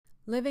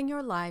Living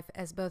your life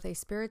as both a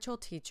spiritual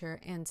teacher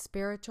and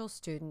spiritual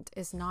student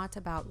is not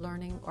about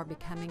learning or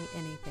becoming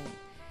anything.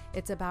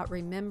 It's about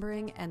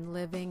remembering and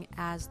living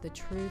as the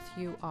truth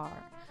you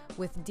are.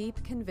 With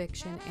deep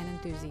conviction and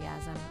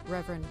enthusiasm,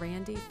 Reverend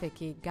Randy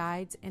Fickey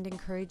guides and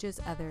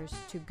encourages others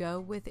to go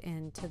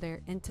within to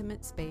their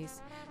intimate space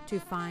to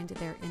find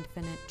their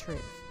infinite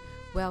truth.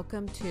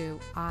 Welcome to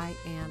I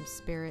Am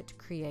Spirit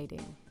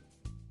Creating.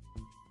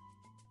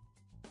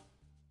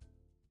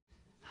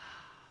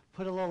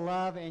 Put a little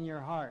love in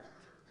your heart.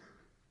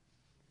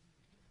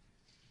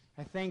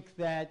 I think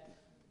that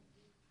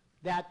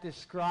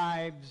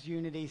describes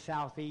Unity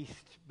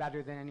Southeast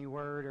better than any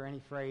word or any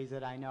phrase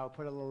that I know.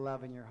 Put a little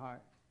love in your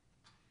heart.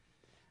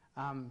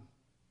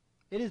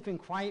 It has been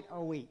quite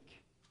a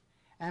week.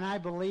 And I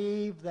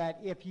believe that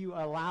if you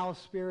allow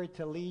Spirit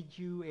to lead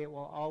you, it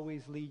will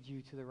always lead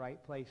you to the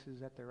right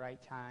places at the right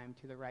time,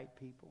 to the right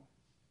people.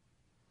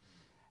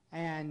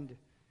 And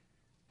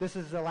this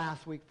is the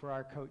last week for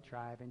our coat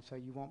drive, and so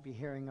you won't be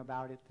hearing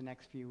about it the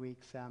next few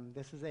weeks.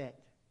 This is it.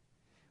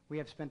 We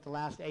have spent the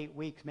last 8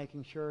 weeks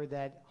making sure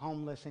that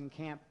homeless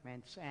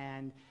encampments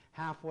and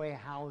halfway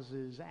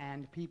houses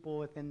and people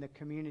within the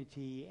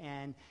community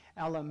and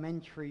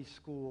elementary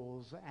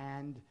schools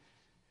and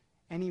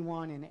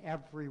anyone and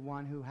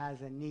everyone who has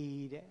a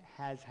need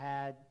has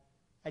had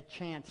a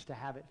chance to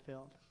have it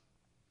filled.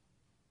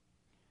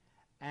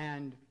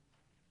 And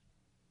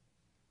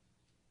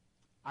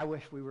I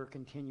wish we were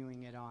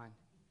continuing it on.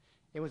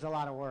 It was a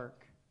lot of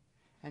work.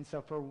 And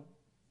so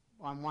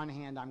on one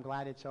hand, I'm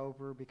glad it's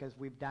over because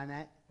we've done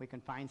it. We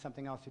can find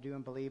something else to do,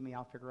 and believe me,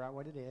 I'll figure out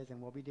what it is,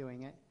 and we'll be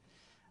doing it.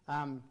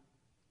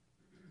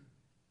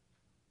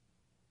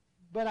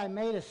 But I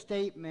made a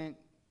statement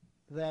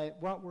that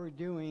what we're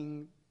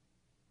doing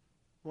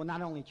will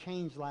not only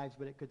change lives,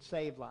 but it could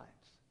save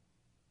lives.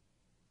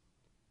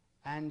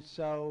 And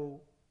so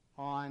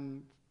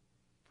on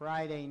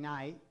Friday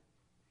night,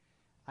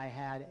 I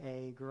had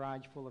a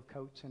garage full of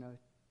coats and a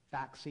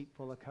back seat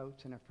full of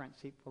coats and a front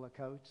seat full of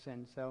coats.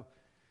 And so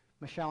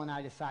Michelle and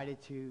I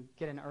decided to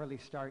get an early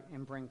start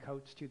and bring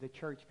coats to the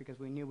church because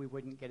we knew we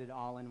wouldn't get it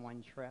all in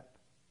one trip.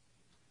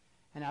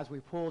 And as we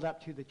pulled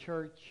up to the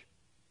church,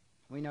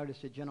 we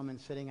noticed a gentleman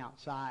sitting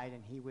outside,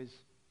 and he was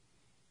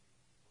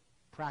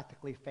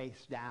practically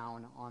face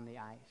down on the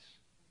ice.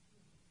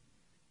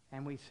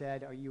 And we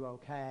said, "Are you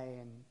okay?"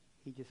 And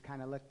he just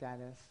kind of looked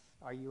at us.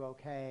 "Are you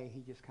okay?"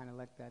 He just kind of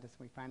looked at us.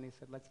 We finally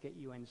said, "Let's get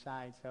you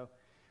inside." So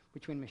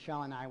between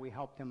Michelle and I, we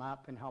helped him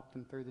up and helped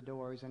him through the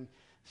doors and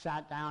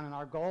sat down. And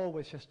our goal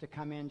was just to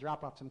come in,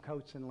 drop off some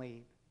coats, and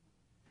leave.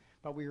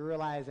 But we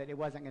realized that it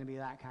wasn't going to be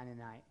that kind of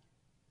night.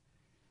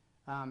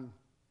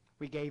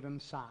 We gave him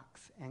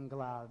socks and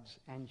gloves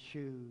and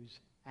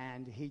shoes,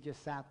 and he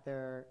just sat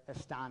there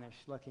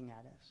astonished looking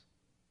at us.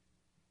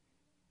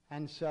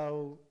 And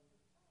so,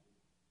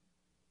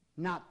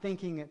 not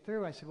thinking it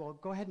through, I said, "Well,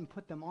 go ahead and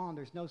put them on.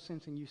 There's no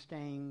sense in you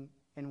staying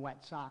in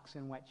wet socks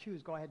and wet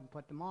shoes. Go ahead and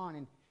put them on."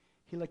 And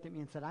he looked at me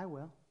and said, "I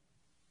will."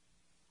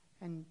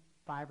 And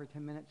 5 or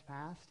 10 minutes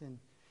passed, and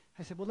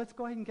I said, "Well, let's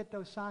go ahead and get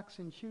those socks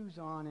and shoes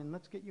on, and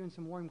let's get you in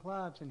some warm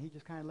gloves." And he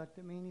just kind of looked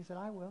at me and he said,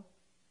 "I will."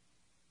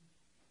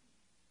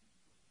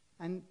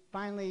 And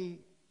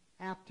finally,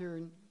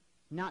 after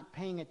not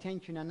paying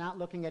attention and not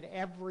looking at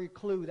every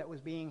clue that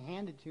was being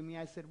handed to me,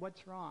 I said,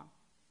 "What's wrong?"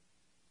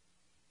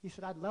 He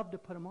said, "I'd love to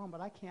put them on,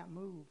 but I can't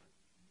move.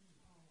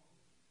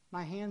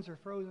 My hands are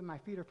frozen, my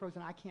feet are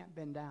frozen, I can't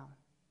bend down."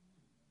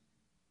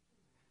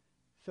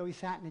 So he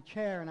sat in a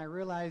chair, and I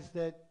realized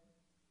that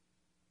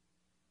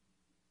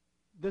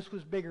this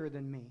was bigger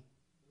than me.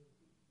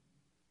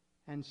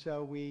 And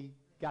so we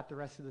got the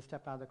rest of the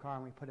stuff out of the car,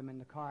 and we put him in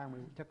the car, and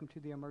we took him to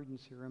the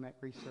emergency room at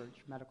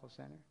Research Medical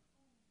Center.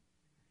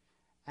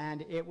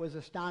 And it was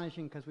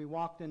astonishing because we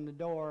walked in the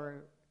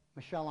door,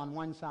 Michelle on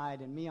one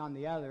side and me on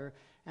the other,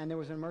 and there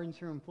was an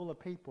emergency room full of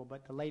people.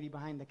 But the lady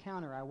behind the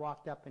counter, I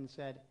walked up and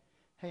said,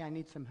 "Hey, I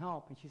need some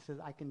help." And she says,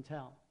 "I can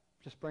tell.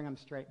 Just bring him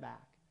straight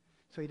back."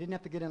 So he didn't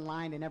have to get in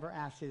line. They never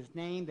asked his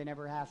name. They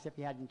never asked if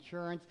he had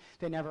insurance.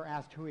 They never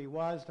asked who he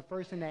was. The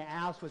first thing they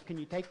asked was, "Can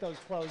you take those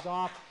clothes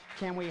off?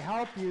 Can we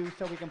help you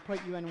so we can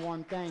put you in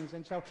warm things?"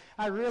 And so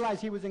I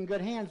realized he was in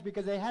good hands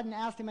because they hadn't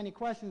asked him any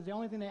questions. The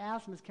only thing they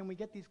asked him is, "Can we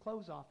get these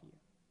clothes off you?"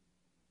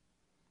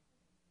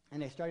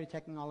 And they started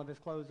taking all of his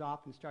clothes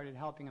off and started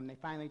helping him. They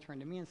finally turned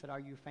to me and said, "Are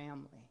you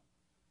family?"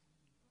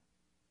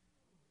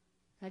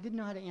 And I didn't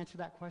know how to answer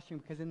that question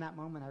because in that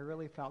moment I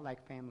really felt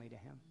like family to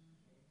him.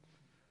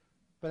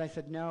 But I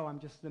said, "No, I'm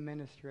just the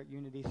minister at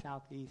Unity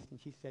Southeast."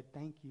 And she said,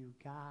 "Thank you,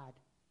 God.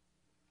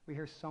 We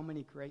hear so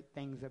many great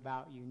things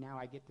about you. Now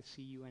I get to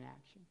see you in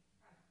action."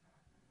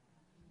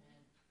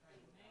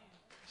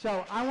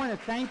 So I want to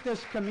thank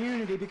this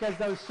community because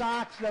those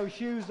socks, those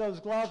shoes, those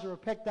gloves were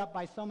picked up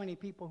by so many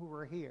people who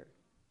were here.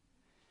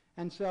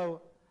 And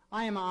so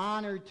I am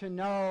honored to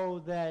know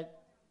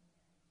that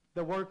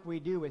the work we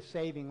do is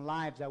saving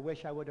lives. I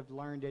wish I would have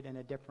learned it in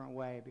a different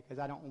way because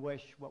I don't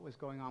wish what was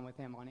going on with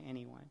him on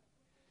anyone,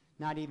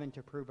 not even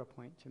to prove a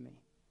point to me.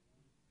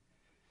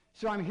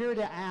 So I'm here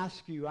to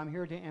ask you, I'm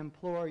here to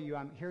implore you,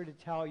 I'm here to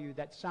tell you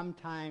that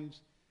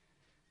sometimes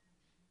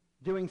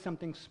doing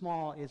something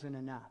small isn't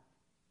enough.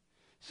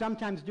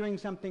 Sometimes doing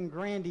something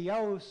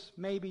grandiose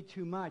may be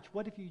too much.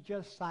 What if you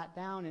just sat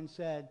down and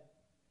said,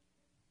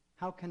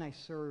 how can I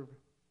serve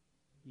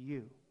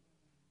you?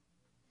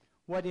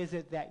 What is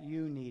it that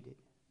you needed?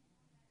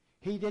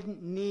 He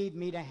didn't need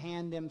me to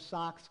hand them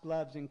socks,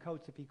 gloves, and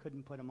coats if he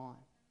couldn't put them on.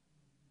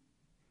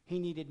 He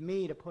needed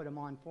me to put them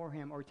on for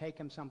him or take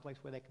them someplace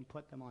where they can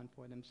put them on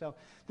for them. So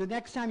the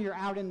next time you're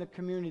out in the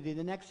community,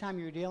 the next time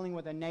you're dealing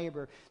with a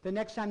neighbor, the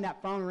next time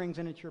that phone rings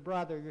and it's your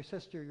brother, your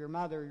sister, your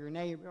mother, your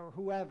neighbor, or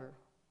whoever,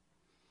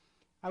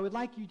 I would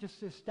like you just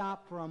to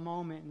stop for a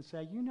moment and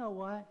say, you know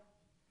what?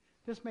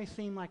 This may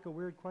seem like a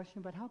weird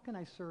question, but how can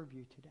I serve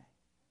you today?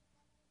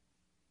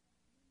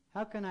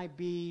 How can I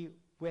be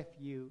with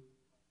you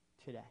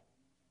today?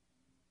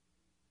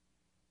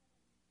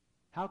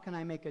 How can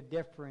I make a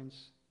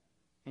difference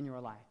in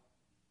your life?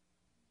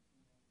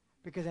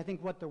 Because I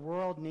think what the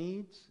world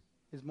needs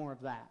is more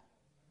of that.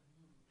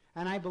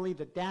 And I believe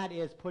that that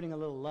is putting a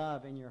little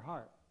love in your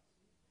heart.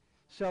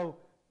 So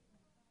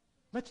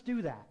let's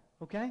do that,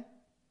 okay?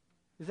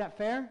 Is that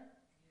fair?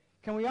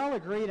 Can we all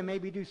agree to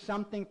maybe do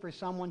something for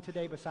someone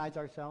today besides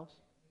ourselves?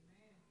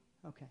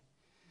 Okay.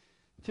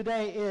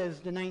 Today is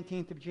the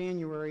 19th of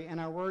January, and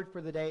our word for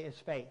the day is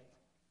faith.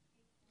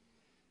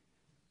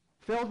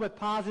 Filled with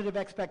positive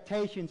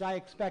expectations, I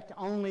expect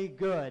only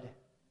good.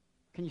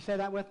 Can you say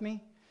that with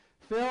me?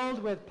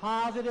 Filled with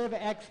positive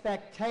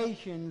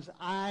expectations,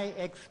 I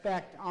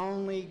expect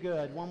only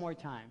good. One more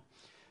time.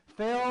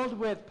 Filled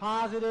with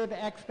positive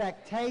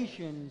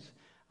expectations,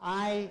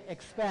 I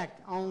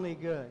expect only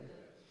good.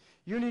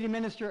 Unity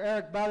Minister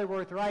Eric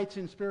Butterworth writes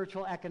in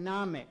Spiritual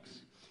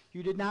Economics,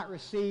 you did not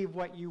receive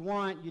what you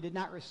want, you did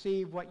not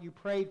receive what you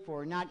prayed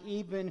for, not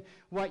even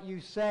what you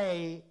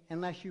say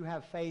unless you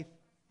have faith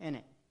in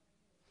it.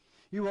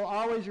 You will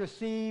always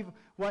receive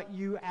what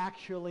you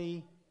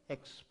actually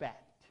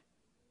expect.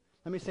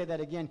 Let me say that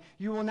again.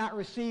 You will not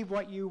receive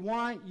what you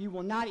want. You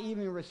will not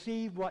even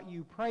receive what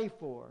you pray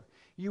for.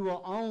 You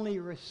will only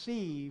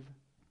receive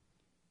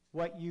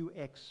what you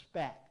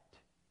expect.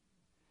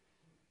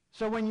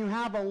 So when you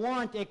have a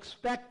want,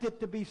 expect it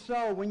to be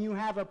so. When you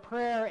have a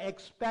prayer,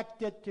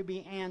 expect it to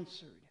be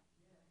answered.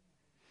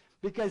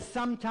 Because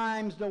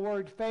sometimes the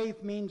word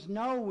faith means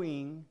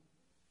knowing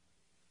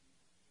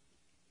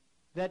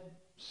that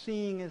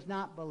seeing is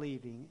not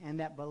believing, and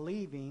that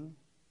believing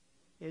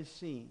is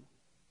seeing.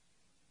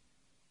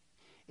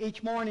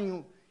 Each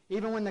morning,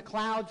 even when the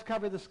clouds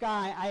cover the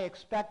sky, I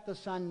expect the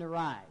sun to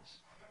rise.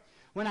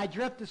 When I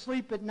drift to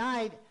sleep at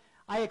night,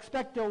 I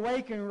expect to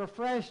awaken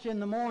refreshed in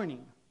the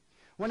morning.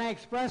 When I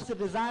express the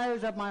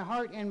desires of my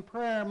heart in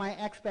prayer, my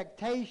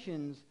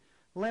expectations,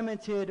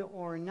 limited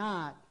or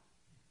not,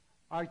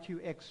 are to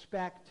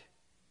expect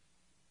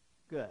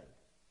good.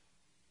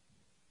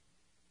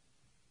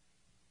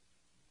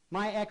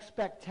 My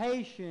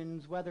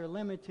expectations, whether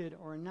limited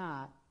or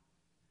not,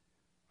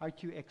 are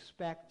to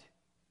expect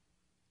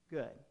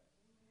good.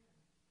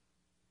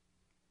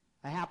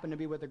 I happened to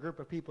be with a group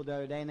of people the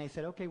other day, and they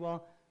said, okay,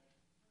 well,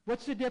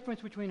 what's the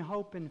difference between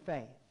hope and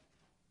faith?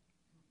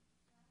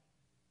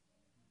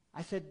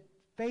 I said,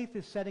 faith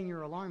is setting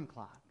your alarm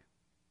clock,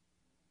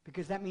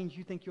 because that means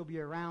you think you'll be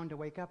around to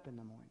wake up in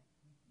the morning.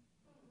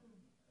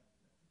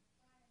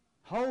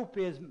 Hope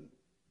is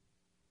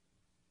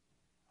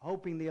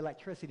hoping the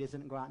electricity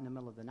doesn't go out in the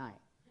middle of the night.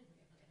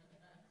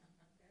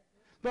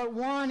 But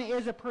one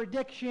is a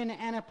prediction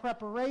and a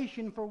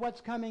preparation for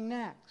what's coming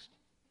next.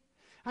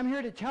 I'm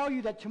here to tell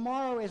you that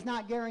tomorrow is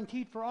not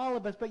guaranteed for all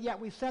of us, but yet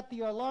we set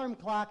the alarm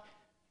clock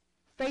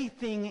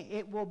faithing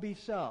it will be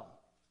so.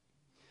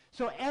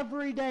 So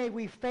every day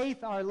we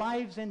faith our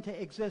lives into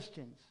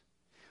existence.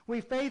 We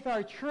faith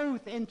our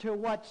truth into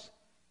what's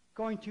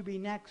going to be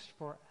next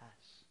for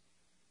us.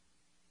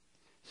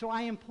 So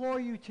I implore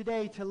you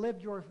today to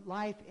live your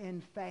life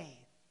in faith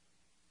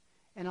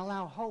and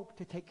allow hope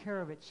to take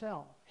care of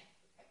itself.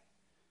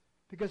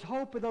 Because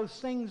hope are those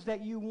things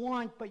that you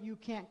want but you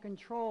can't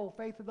control.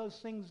 Faith are those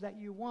things that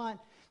you want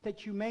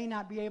that you may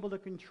not be able to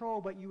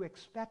control, but you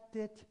expect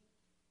it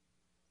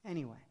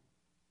anyway.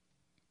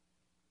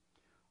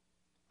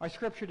 Our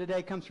scripture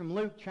today comes from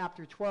Luke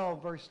chapter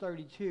 12, verse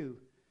 32.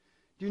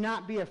 Do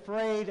not be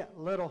afraid,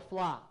 little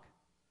flock,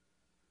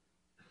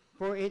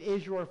 for it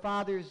is your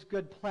Father's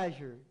good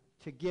pleasure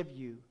to give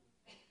you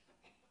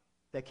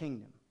the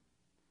kingdom.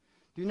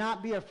 Do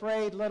not be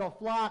afraid, little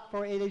flock,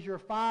 for it is your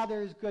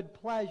Father's good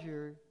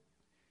pleasure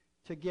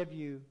to give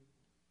you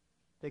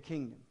the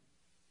kingdom.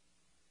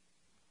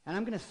 And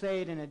I'm going to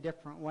say it in a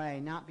different way,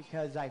 not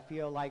because I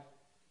feel like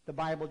the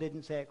Bible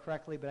didn't say it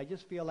correctly, but I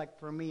just feel like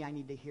for me I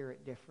need to hear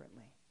it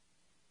differently.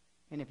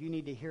 And if you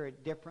need to hear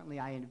it differently,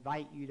 I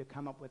invite you to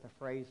come up with a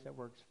phrase that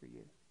works for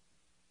you.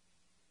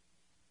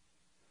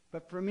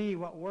 But for me,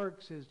 what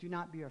works is do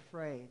not be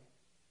afraid.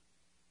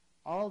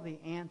 All the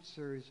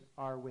answers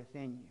are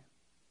within you.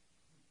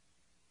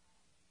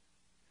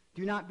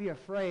 Do not be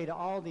afraid.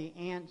 All the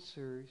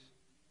answers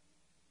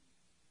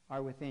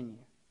are within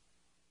you.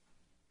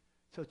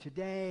 So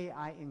today,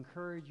 I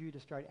encourage you to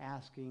start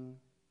asking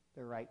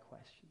the right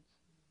questions.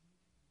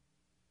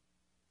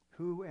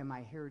 Who am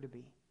I here to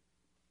be?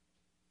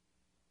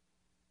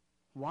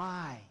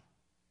 Why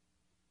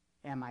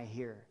am I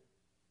here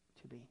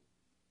to be?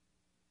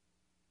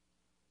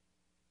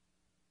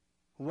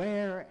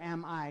 Where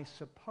am I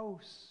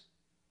supposed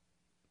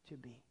to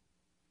be?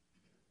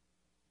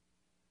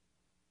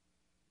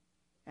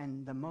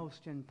 And the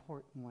most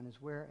important one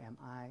is, where am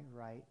I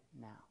right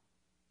now?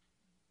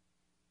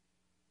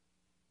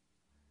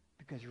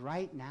 Because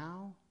right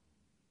now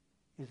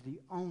is the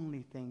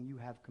only thing you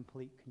have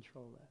complete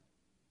control of.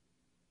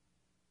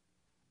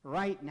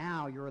 Right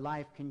now, your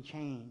life can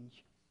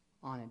change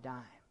on a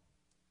dime.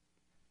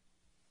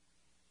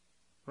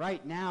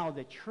 Right now,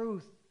 the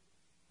truth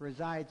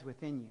resides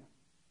within you.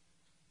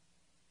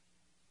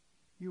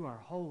 You are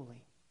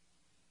holy,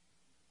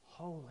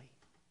 holy,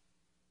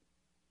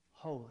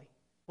 holy.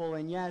 Well,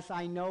 and yes,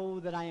 I know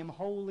that I am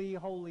holy,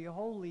 holy,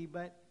 holy,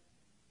 but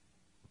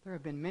there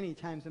have been many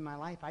times in my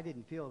life I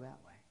didn't feel that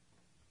way.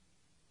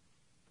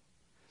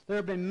 There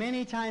have been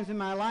many times in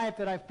my life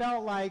that I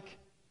felt like,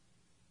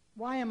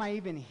 why am I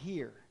even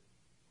here?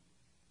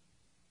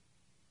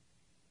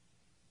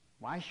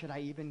 Why should I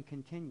even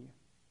continue?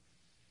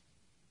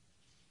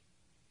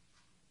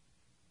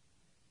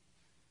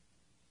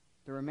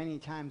 There were many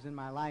times in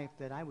my life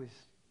that I was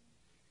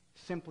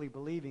simply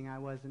believing I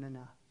wasn't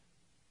enough.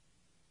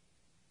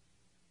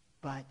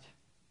 But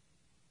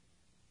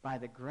by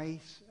the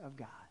grace of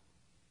God,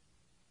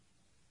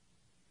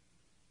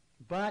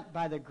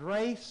 by the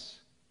grace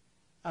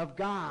of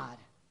God,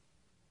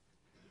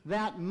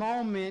 that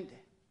moment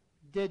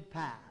did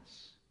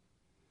pass.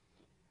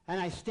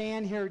 And I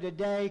stand here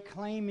today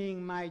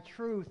claiming my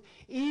truth.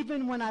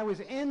 Even when I was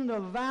in the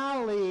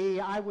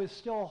valley, I was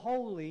still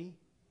holy,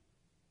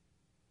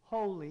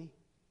 holy,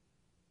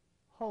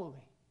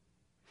 holy.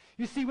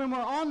 You see, when we're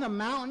on the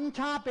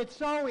mountaintop, it's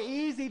so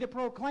easy to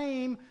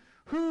proclaim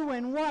who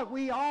and what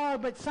we are,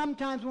 but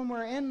sometimes when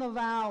we're in the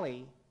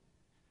valley,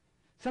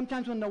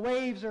 sometimes when the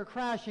waves are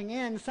crashing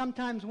in,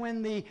 sometimes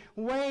when the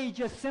way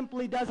just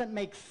simply doesn't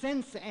make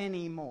sense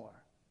anymore,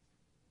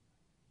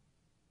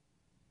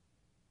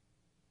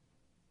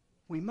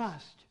 we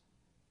must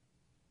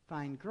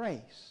find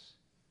grace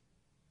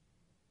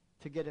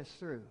to get us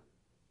through.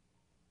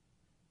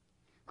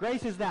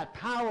 Grace is that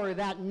power,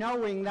 that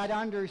knowing, that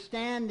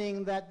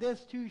understanding that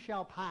this too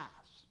shall pass.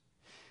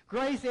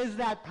 Grace is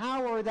that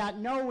power, that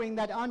knowing,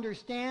 that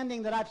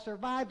understanding that I've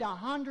survived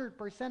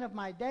 100% of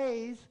my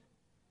days,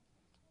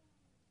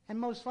 and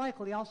most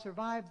likely I'll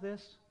survive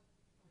this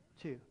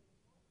too.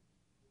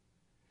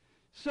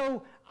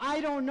 So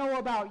I don't know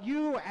about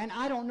you, and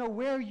I don't know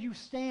where you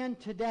stand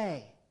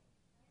today.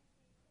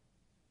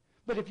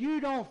 But if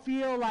you don't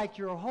feel like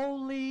you're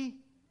holy,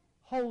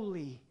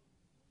 holy,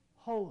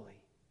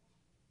 holy,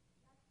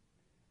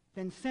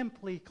 then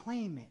simply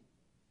claim it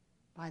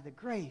by the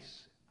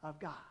grace of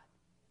God,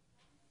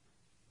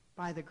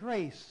 by the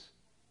grace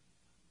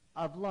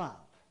of love,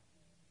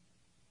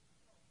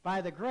 by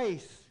the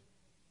grace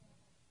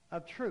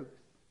of truth,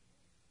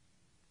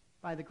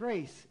 by the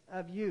grace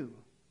of you.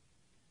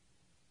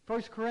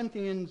 1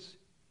 Corinthians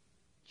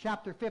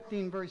chapter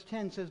 15, verse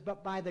 10 says,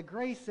 "But by the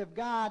grace of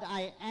God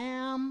I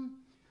am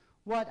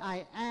what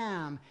I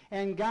am,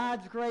 and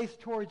God's grace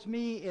towards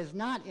me is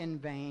not in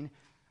vain.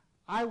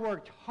 I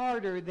worked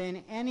harder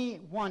than any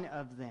one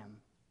of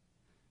them,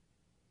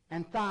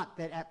 and thought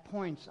that at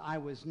points I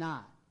was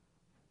not.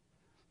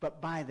 But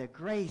by the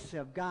grace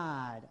of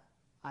God,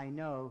 I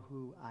know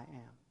who I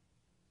am."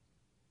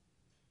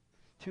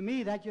 To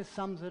me, that just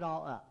sums it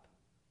all up.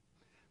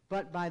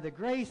 But by the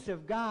grace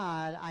of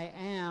God, I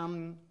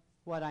am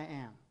what I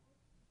am.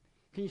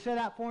 Can you say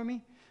that for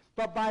me?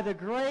 But by the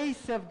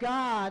grace of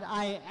God,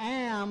 I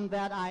am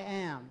that I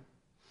am.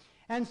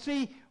 And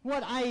see,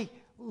 what I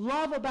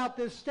love about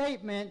this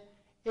statement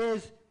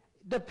is,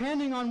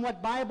 depending on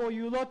what Bible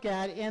you look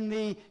at, in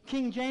the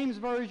King James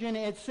Version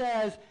it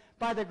says,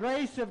 "By the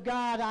grace of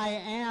God I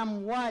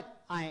am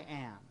what I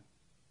am."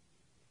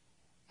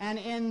 And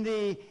in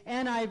the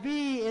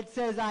NIV it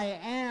says, "I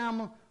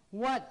am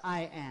what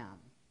I am."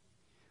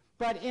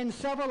 But in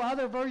several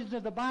other versions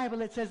of the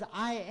Bible it says,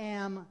 "I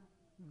am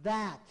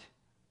that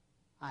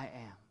I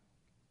am."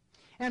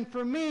 And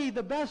for me,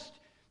 the best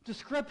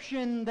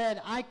description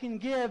that I can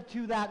give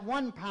to that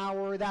one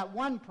power, that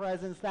one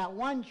presence, that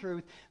one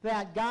truth,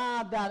 that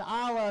God, that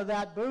Allah,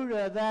 that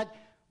Buddha, that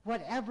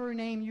whatever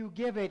name you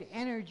give it,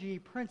 energy,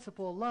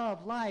 principle,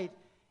 love, light,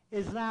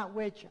 is that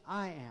which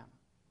I am.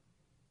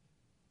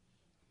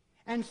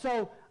 And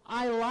so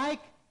I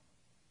like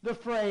the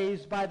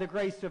phrase, "By the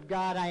grace of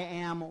God I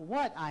am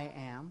what I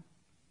am,"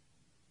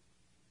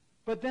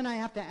 but then I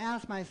have to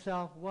ask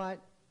myself what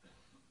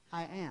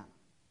I am.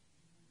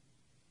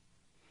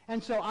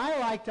 And so I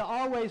like to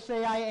always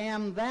say I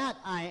am that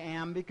I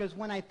am, because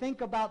when I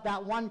think about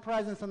that one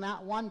presence and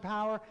that one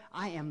power,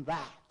 I am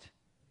that.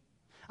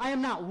 I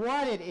am not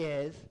what it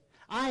is.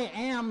 I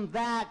am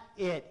that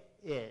it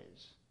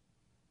is.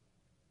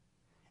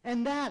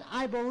 And that,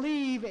 I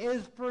believe,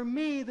 is for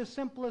me the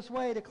simplest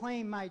way to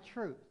claim my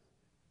truth.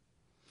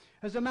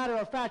 As a matter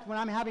of fact, when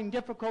I'm having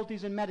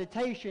difficulties in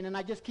meditation and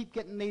I just keep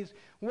getting these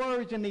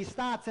words and these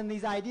thoughts and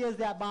these ideas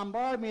that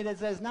bombard me that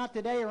says, not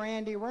today,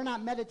 Randy, we're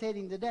not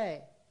meditating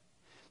today.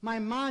 My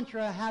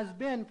mantra has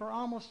been for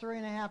almost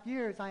 3.5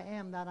 years, I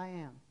am that I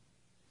am.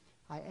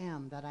 I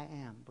am that I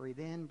am. Breathe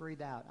in,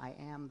 breathe out. I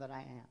am that I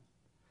am.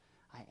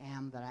 I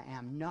am that I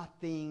am.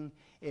 Nothing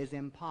is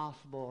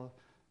impossible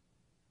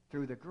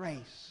through the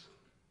grace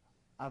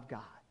of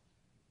God.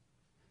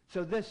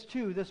 So this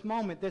too, this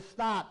moment, this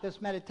thought,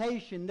 this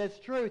meditation, this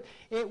truth,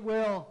 it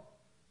will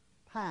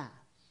pass.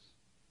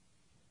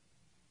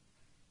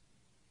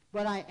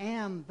 But I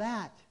am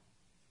that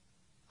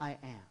I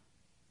am.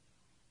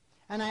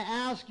 And I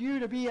ask you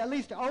to be at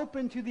least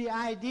open to the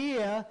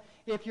idea,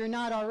 if you're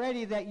not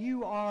already, that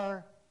you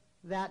are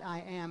that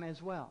I am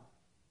as well.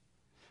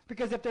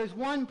 Because if there's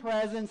one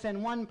presence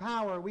and one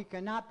power, we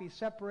cannot be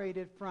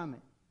separated from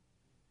it.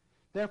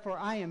 Therefore,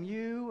 I am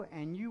you,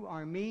 and you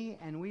are me,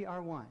 and we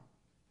are one,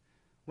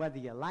 whether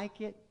you like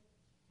it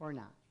or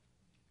not.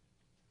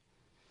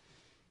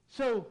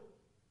 So,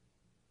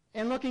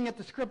 in looking at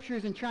the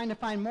scriptures and trying to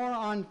find more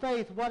on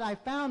faith, what I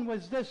found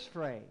was this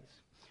phrase: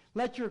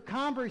 let your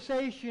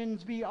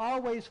conversations be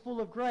always full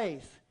of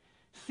grace,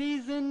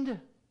 seasoned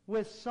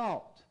with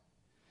salt,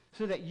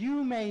 so that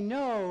you may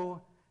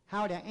know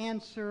how to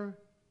answer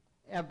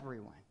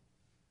everyone.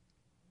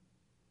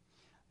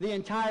 The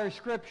entire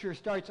scripture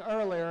starts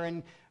earlier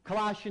in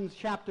Colossians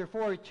chapter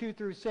 4, 2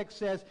 through 6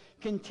 says,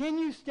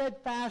 continue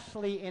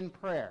steadfastly in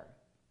prayer,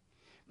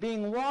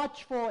 being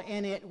watchful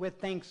in it with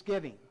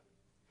thanksgiving.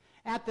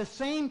 At the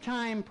same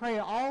time, pray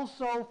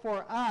also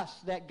for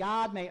us, that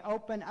God may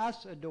open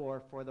us a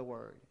door for the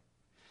word,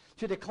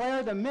 to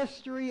declare the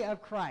mystery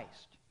of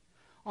Christ,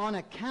 on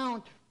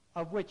account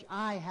of which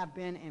I have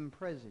been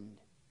imprisoned,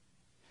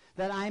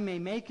 that I may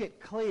make it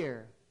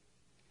clear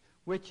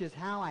which is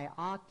how I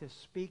ought to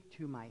speak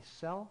to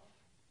myself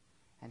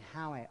and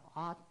how I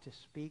ought to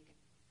speak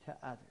to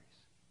others.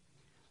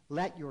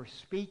 Let your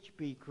speech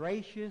be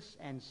gracious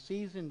and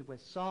seasoned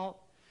with salt,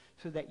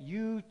 so that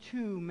you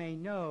too may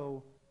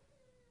know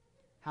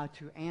how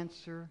to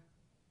answer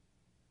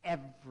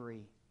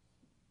everyone.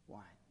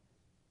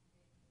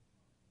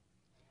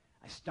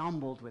 I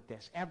stumbled with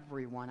this.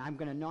 Everyone. I'm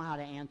going to know how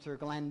to answer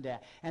Glenda.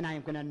 And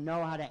I'm going to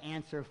know how to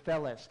answer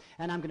Phyllis.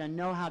 And I'm going to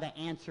know how to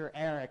answer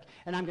Eric.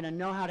 And I'm going to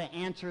know how to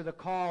answer the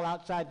call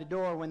outside the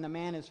door when the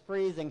man is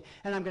freezing.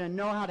 And I'm going to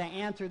know how to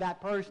answer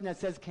that person that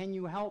says, can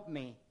you help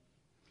me?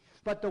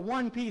 But the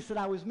one piece that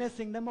I was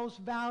missing, the most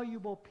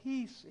valuable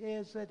piece,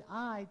 is that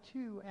I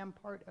too am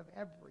part of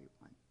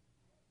everyone.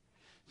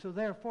 So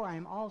therefore,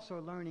 I'm also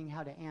learning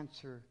how to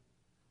answer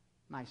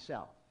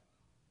myself.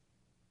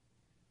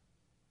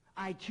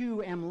 I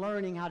too am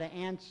learning how to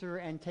answer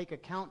and take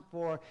account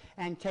for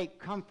and take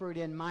comfort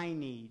in my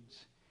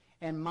needs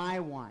and my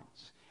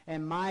wants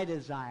and my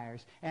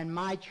desires and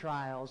my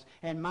trials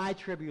and my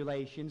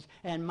tribulations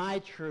and my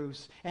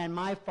truths and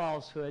my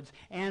falsehoods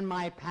and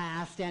my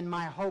past and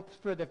my hopes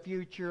for the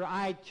future.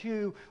 I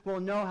too will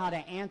know how to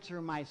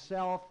answer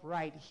myself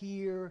right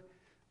here,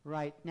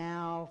 right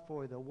now,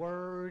 for the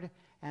word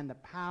and the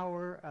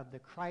power of the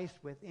Christ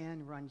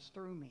within runs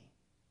through me.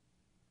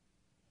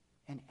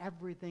 And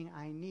everything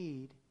I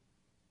need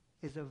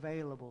is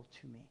available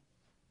to me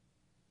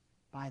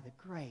by the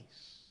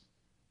grace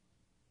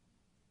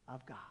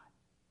of God.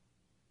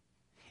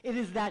 It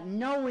is that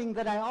knowing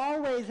that I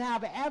always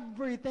have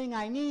everything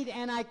I need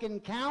and I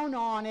can count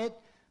on it,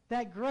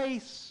 that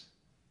grace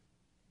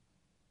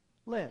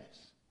lives.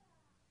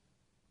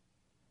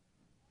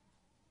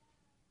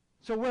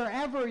 So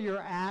wherever you're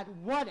at,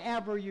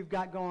 whatever you've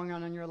got going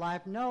on in your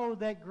life, know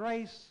that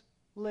grace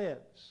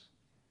lives.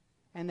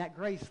 And that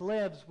grace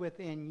lives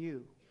within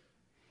you.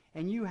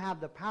 And you have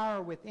the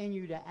power within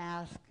you to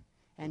ask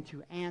and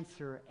to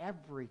answer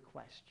every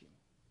question.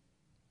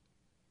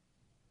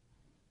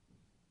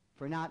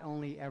 For not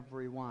only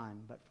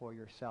everyone, but for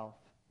yourself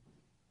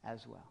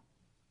as well.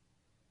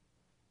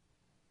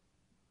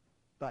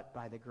 But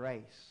by the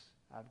grace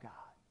of God.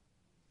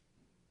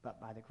 But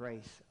by the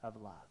grace of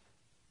love.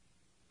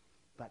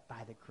 But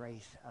by the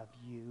grace of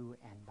you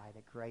and by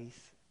the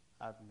grace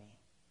of me.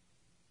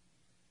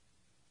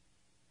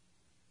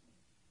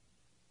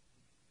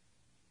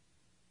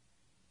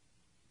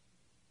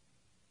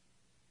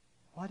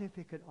 What if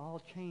it could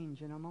all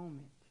change in a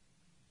moment?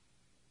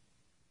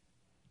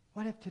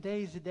 What if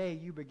today's the day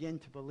you begin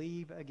to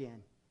believe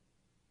again?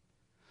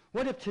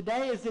 What if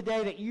today is the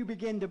day that you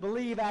begin to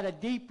believe at a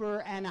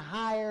deeper and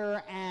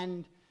higher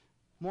and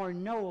more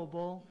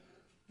knowable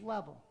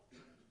level?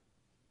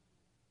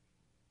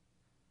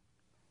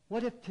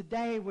 What if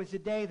today was the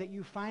day that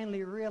you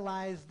finally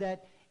realized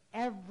that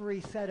every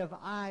set of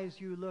eyes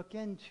you look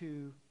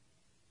into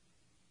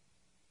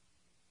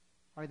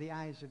are the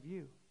eyes of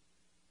you?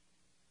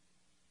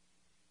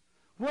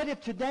 What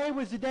if today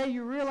was the day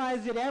you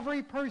realized that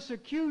every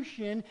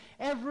persecution,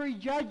 every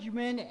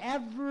judgment,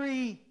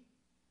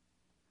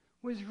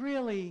 was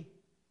really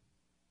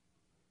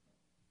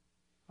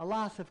a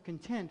loss of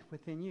content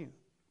within you.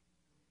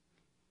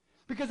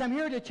 Because I'm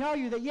here to tell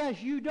you that,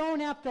 yes, you don't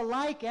have to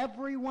like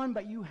everyone,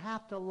 but you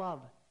have to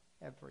love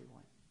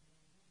everyone.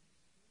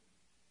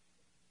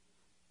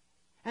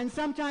 And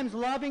sometimes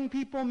loving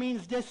people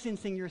means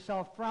distancing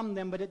yourself from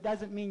them, but it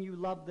doesn't mean you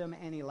love them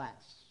any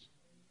less.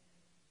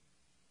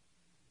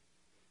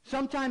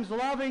 Sometimes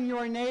loving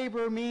your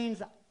neighbor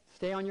means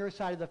stay on your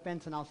side of the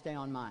fence and I'll stay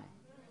on mine.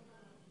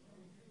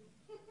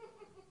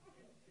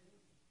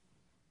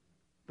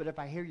 But if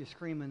I hear you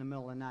scream in the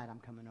middle of the night, I'm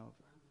coming over.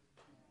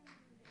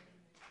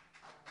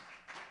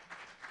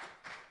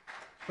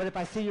 But if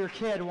I see your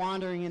kid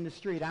wandering in the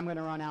street, I'm going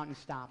to run out and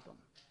stop them.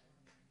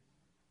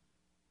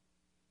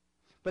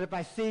 But if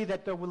I see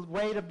that the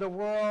weight of the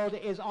world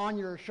is on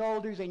your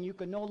shoulders and you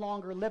can no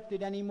longer lift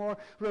it anymore,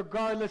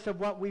 regardless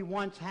of what we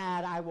once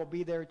had, I will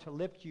be there to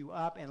lift you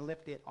up and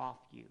lift it off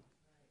you.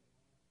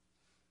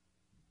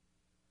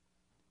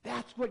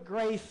 That's what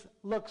grace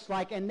looks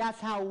like, and that's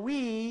how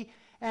we,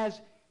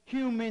 as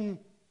humans,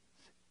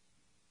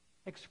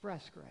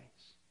 express grace.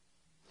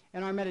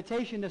 In our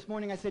meditation this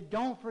morning, I said,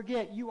 don't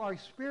forget, you are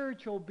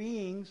spiritual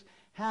beings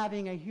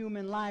having a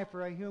human life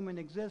or a human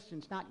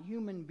existence, not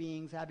human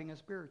beings having a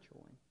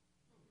spiritual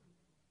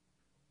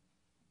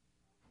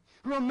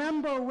one.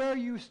 Remember where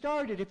you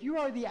started. If you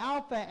are the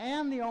Alpha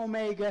and the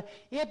Omega,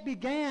 it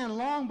began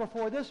long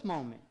before this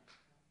moment.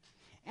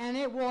 And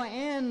it will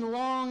end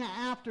long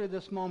after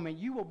this moment.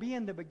 You will be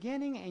in the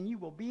beginning and you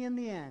will be in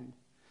the end.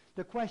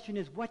 The question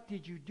is, what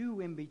did you do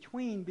in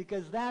between?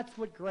 Because that's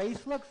what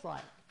grace looks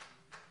like.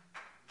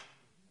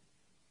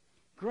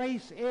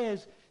 Grace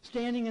is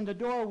standing in the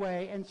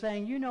doorway and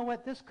saying, you know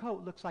what, this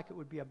coat looks like it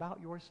would be about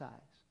your size.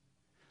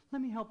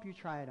 Let me help you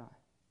try it on.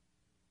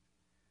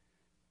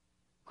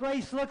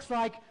 Grace looks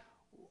like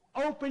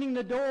opening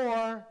the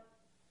door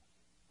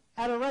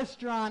at a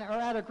restaurant or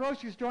at a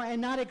grocery store and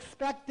not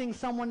expecting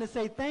someone to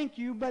say thank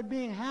you, but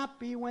being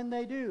happy when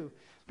they do.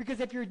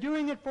 Because if you're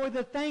doing it for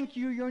the thank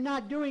you, you're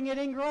not doing it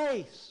in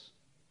grace.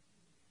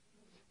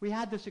 We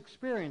had this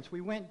experience.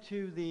 We went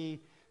to the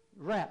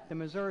rep, the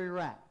Missouri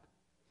rep.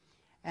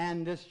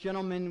 And this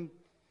gentleman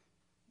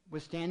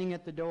was standing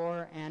at the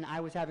door, and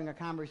I was having a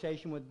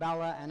conversation with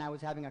Bella, and I was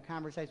having a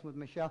conversation with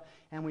Michelle,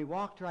 and we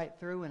walked right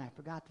through, and I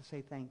forgot to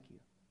say thank you.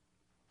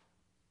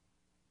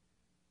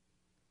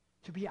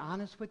 To be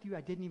honest with you,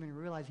 I didn't even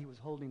realize he was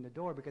holding the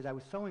door because I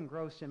was so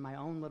engrossed in my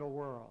own little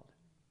world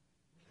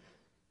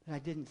that I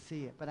didn't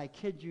see it. But I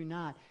kid you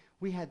not,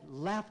 we had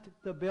left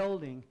the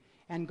building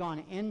and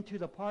gone into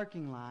the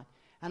parking lot,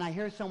 and I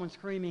hear someone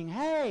screaming,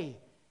 hey,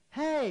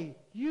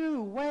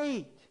 you,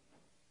 wait.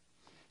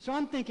 So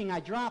I'm thinking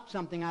I dropped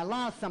something, I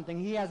lost something,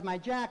 he has my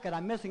jacket,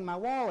 I'm missing my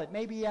wallet,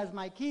 maybe he has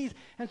my keys.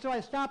 And so I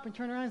stop and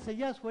turn around and say,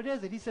 yes, what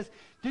is it? He says,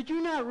 did you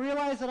not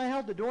realize that I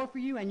held the door for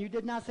you and you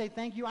did not say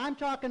thank you? I'm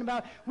talking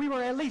about we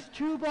were at least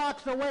 2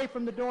 blocks away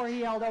from the door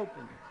he held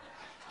open.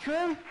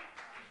 True?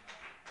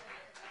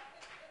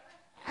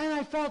 And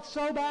I felt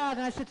so bad,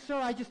 and I said, sir,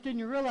 I just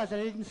didn't realize that.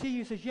 I didn't see you.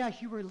 He says,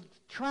 yes, you were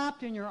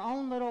trapped in your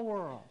own little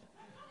world.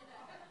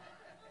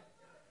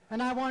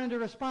 And I wanted to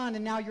respond,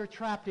 and now you're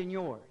trapped in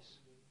yours.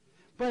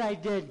 But I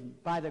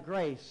didn't, by the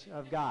grace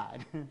of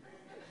God.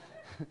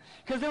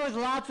 Because there was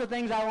lots of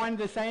things I wanted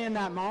to say in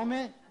that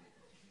moment.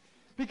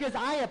 Because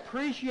I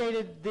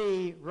appreciated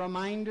the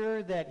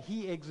reminder that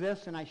he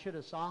exists and I should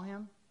have saw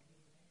him.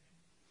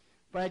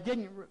 But I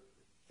didn't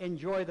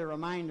enjoy the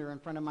reminder in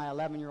front of my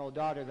 11-year-old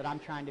daughter that I'm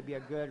trying to be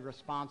a good,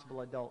 responsible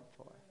adult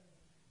for.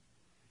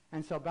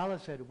 And so Bella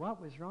said,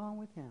 what was wrong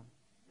with him?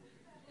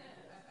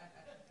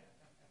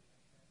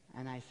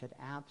 And I said,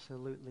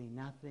 absolutely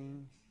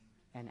nothing.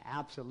 And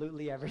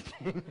absolutely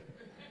everything.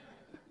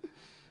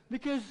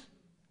 Because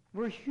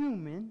we're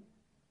human,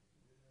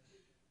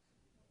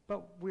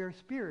 but we're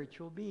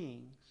spiritual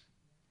beings.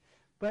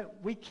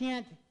 But we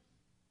can't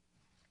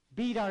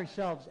beat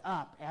ourselves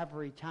up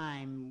every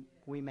time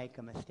we make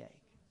a mistake.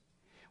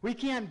 We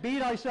can't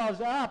beat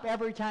ourselves up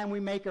every time we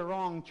make a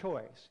wrong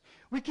choice.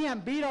 We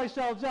can't beat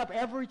ourselves up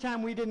every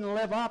time we didn't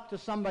live up to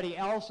somebody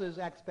else's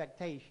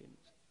expectations.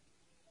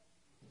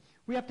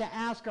 We have to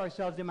ask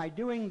ourselves, am I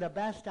doing the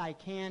best I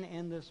can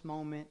in this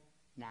moment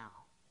now?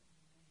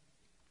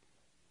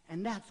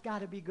 And that's got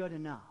to be good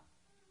enough.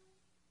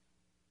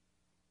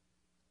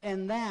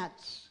 And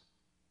that's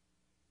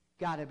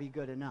got to be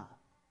good enough.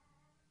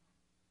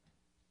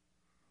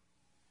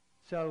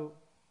 So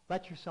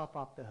let yourself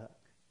off the hook.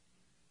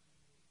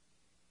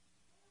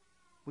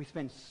 We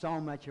spend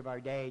so much of our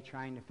day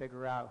trying to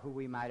figure out who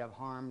we might have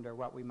harmed or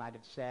what we might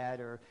have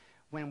said or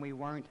when we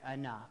weren't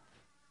enough.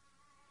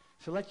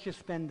 So let's just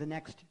spend the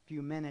next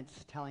few minutes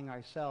telling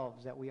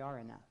ourselves that we are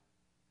enough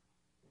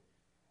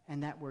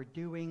and that we're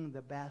doing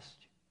the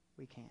best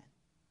we can.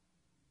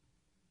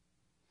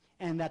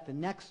 And that the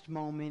next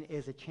moment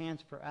is a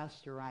chance for us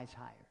to rise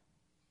higher.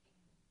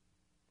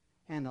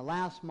 And the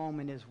last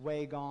moment is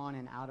way gone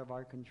and out of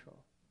our control.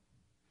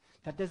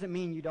 That doesn't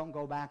mean you don't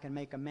go back and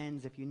make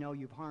amends if you know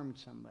you've harmed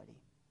somebody.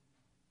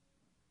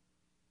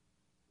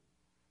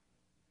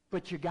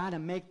 But you got to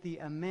make the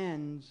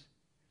amends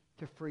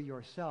to free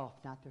yourself,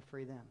 not to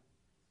free them.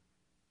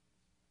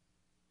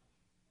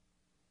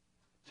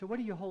 So what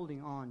are you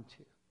holding on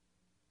to?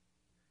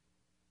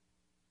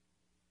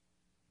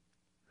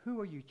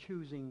 Who are you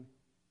choosing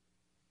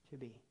to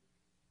be?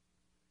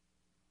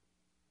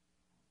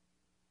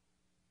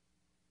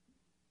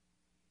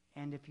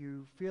 And if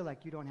you feel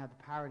like you don't have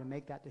the power to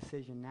make that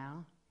decision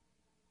now,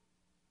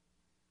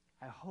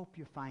 I hope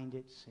you find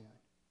it soon.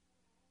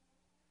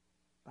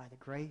 By the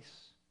grace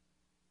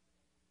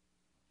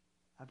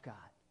of God.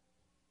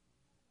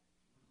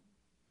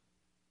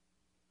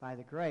 By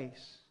the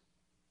grace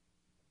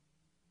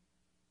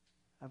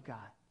of God.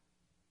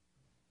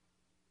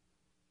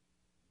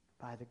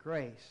 By the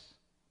grace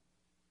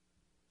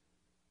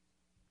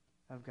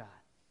of God.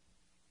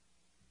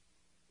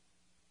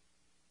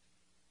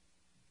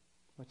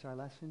 What's our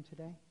lesson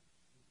today?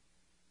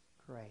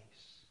 Grace.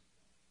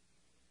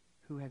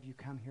 Who have you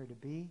come here to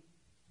be?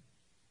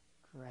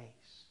 Grace.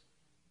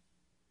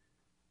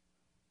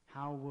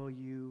 How will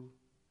you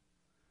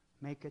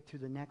make it to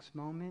the next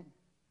moment?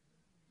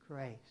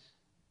 Grace.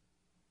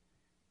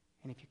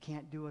 And if you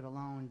can't do it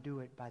alone, do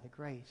it by the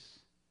grace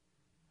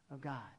of God.